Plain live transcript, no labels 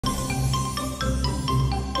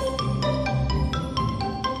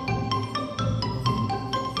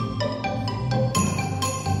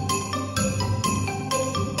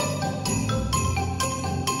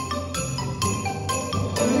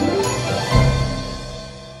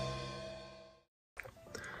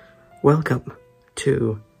Welcome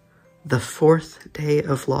to the 4th day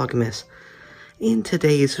of Vlogmas. In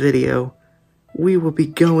today's video, we will be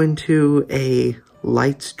going to a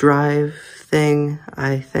lights drive thing,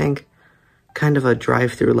 I think. Kind of a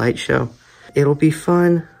drive-through light show. It'll be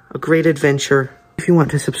fun, a great adventure. If you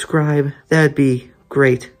want to subscribe, that'd be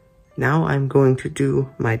great. Now I'm going to do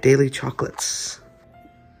my daily chocolates.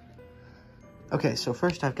 Okay, so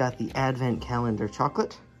first I've got the Advent Calendar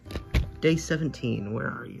chocolate. Day 17, where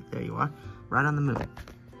are you? There you are, right on the moon.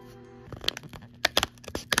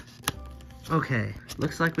 Okay,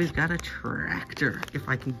 looks like we've got a tractor, if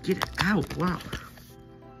I can get it out, wow.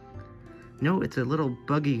 No, it's a little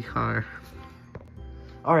buggy car.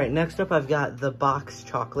 All right, next up I've got the box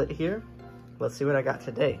chocolate here. Let's see what I got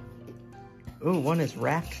today. Ooh, one is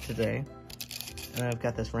wrapped today, and I've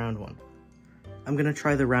got this round one. I'm gonna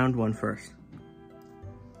try the round one first.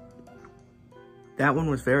 That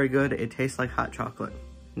one was very good. It tastes like hot chocolate.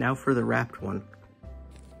 Now for the wrapped one.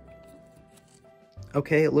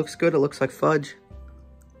 Okay, it looks good. It looks like fudge.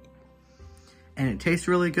 And it tastes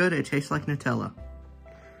really good. It tastes like Nutella.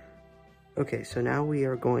 Okay, so now we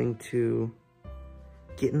are going to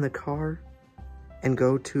get in the car and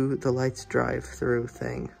go to the lights drive-through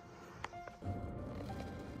thing.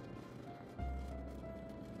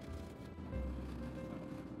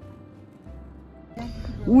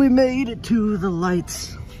 We made it to the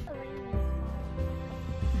lights.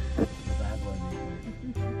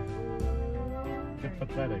 It's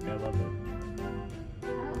pathetic, I love it.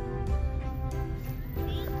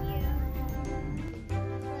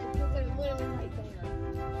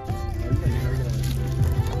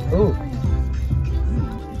 Oh.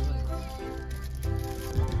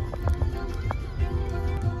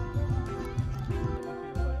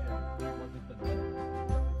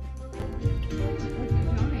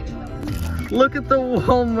 Look at the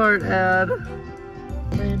Walmart ad.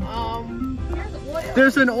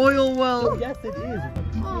 There's an oil well. Yes, it is.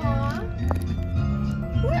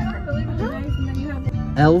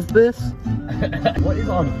 Elvis? What is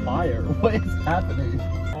on fire? What is happening?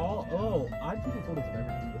 Oh, I'm taking photos of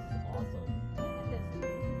everything. This is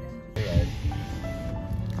awesome.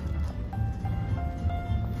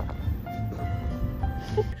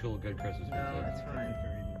 Actual good Christmas. No, that's fine.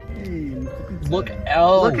 Hey, look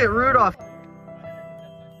at Rudolph.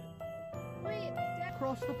 Wait,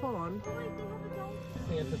 Across the pond. oh wait,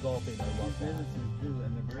 they have a dolphin. Santa dolphin. I love that.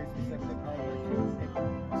 And they're very specific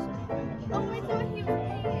Oh, I thought he was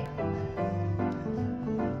paying.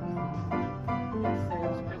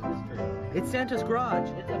 Sam's Christmas tree. It's Santa's garage.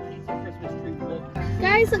 It's a pizza Christmas tree. Look.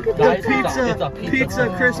 Guys, look at Guys, the it's a pizza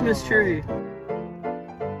Christmas tree.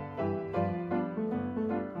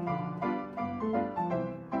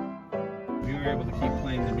 We were able to keep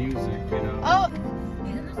playing the music, you know. Oh!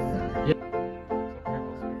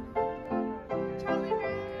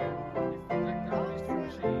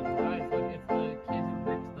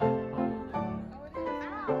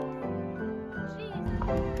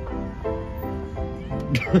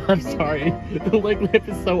 I'm sorry. The leg lip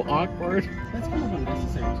is so awkward. That's kind of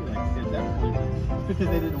unnecessary too, like at that point. Because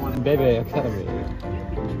they didn't want to Baby Academy.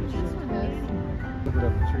 put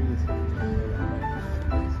up the trees.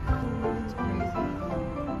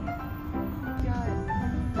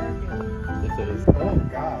 This is. Oh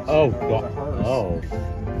gosh. Oh That was a god. hearse. Oh.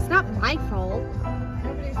 It's not my fault.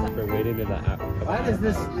 We're waiting in the app. Why does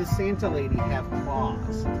this Santa lady have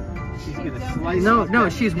claws? She's gonna slice. No, up no,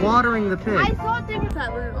 that she's pig. watering the I pig. thought they were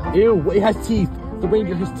that Rudolph. Ew, it has teeth. The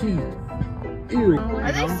reindeer has teeth. Ew.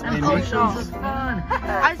 Are they They oh, make no. these-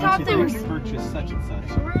 I thought they were Once you purchase such and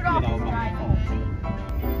such. Rudolph. You know, by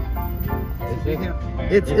Is They it?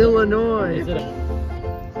 have- It's Illinois. Is it?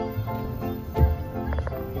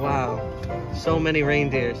 Wow, so many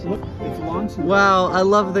reindeers. Look, it's launched. Wow, I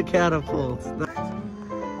love the catapults.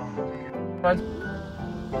 That's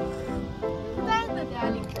the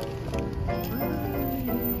daddy.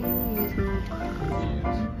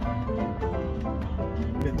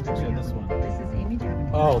 Get the picture of this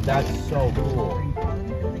one. Oh, that's so cool.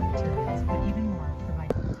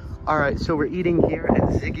 All right, so we're eating here at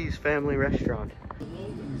Ziggy's Family Restaurant.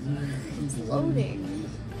 It's loading.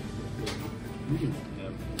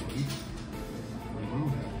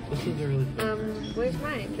 This is a really Where's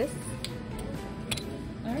mine? This?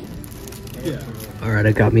 Yeah. All right,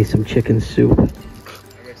 I got me some chicken soup.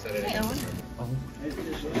 Hey, Owen. Oh, this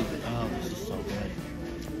is so good.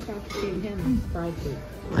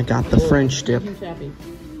 I got the French dip.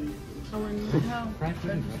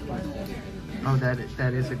 Oh,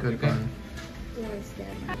 that is a good one.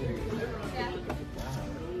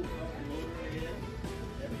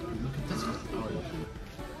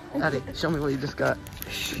 Addie, show me what you just got.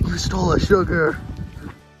 You stole a sugar.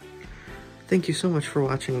 Thank you so much for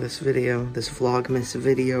watching this video, this Vlogmas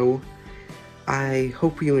video. I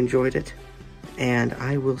hope you enjoyed it, and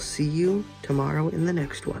I will see you tomorrow in the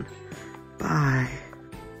next one. Bye.